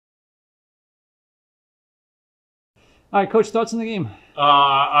All right, Coach, thoughts on the game?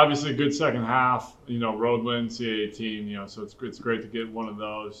 Obviously, good second half. Road win, CAA team. So it's great to get one of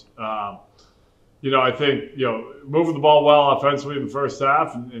those. I think moving the ball well offensively in the first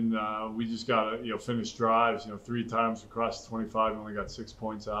half, and we just got to finish drives. 3 times across the 25, and only got 6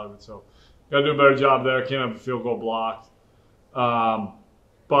 points out of it. So got to do a better job there. Can't have a field goal blocked. But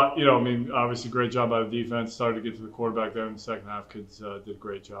obviously, great job by the defense. Started to get to the quarterback there in the second half. Kids did a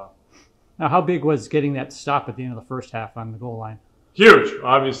great job. Now, how big was getting that stop at the end of the first half on the goal line? Huge,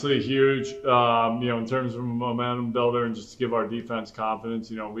 obviously huge. In terms of a momentum builder and just to give our defense confidence.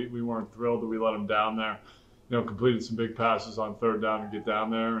 We weren't thrilled that we let them down there. Completed some big passes on third down to get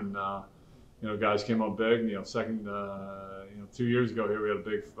down there, and guys came up big. 2 years ago here we had a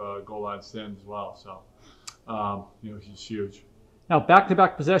big goal line stand as well. So, he's huge. Now,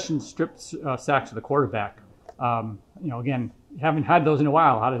 back-to-back possessions, stripped sacks to the quarterback. Again, haven't had those in a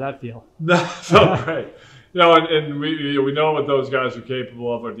while. How did that feel? That felt great. And we know what those guys are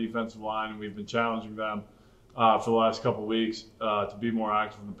capable of, our defensive line, and we've been challenging them for the last couple of weeks to be more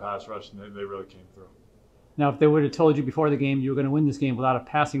active in the pass rush, and they really came through. Now, if they would have told you before the game you were going to win this game without a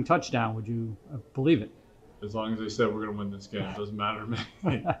passing touchdown, would you believe it? As long as they said we're going to win this game, it doesn't matter to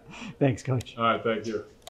me. Thanks, Coach. All right, thank you.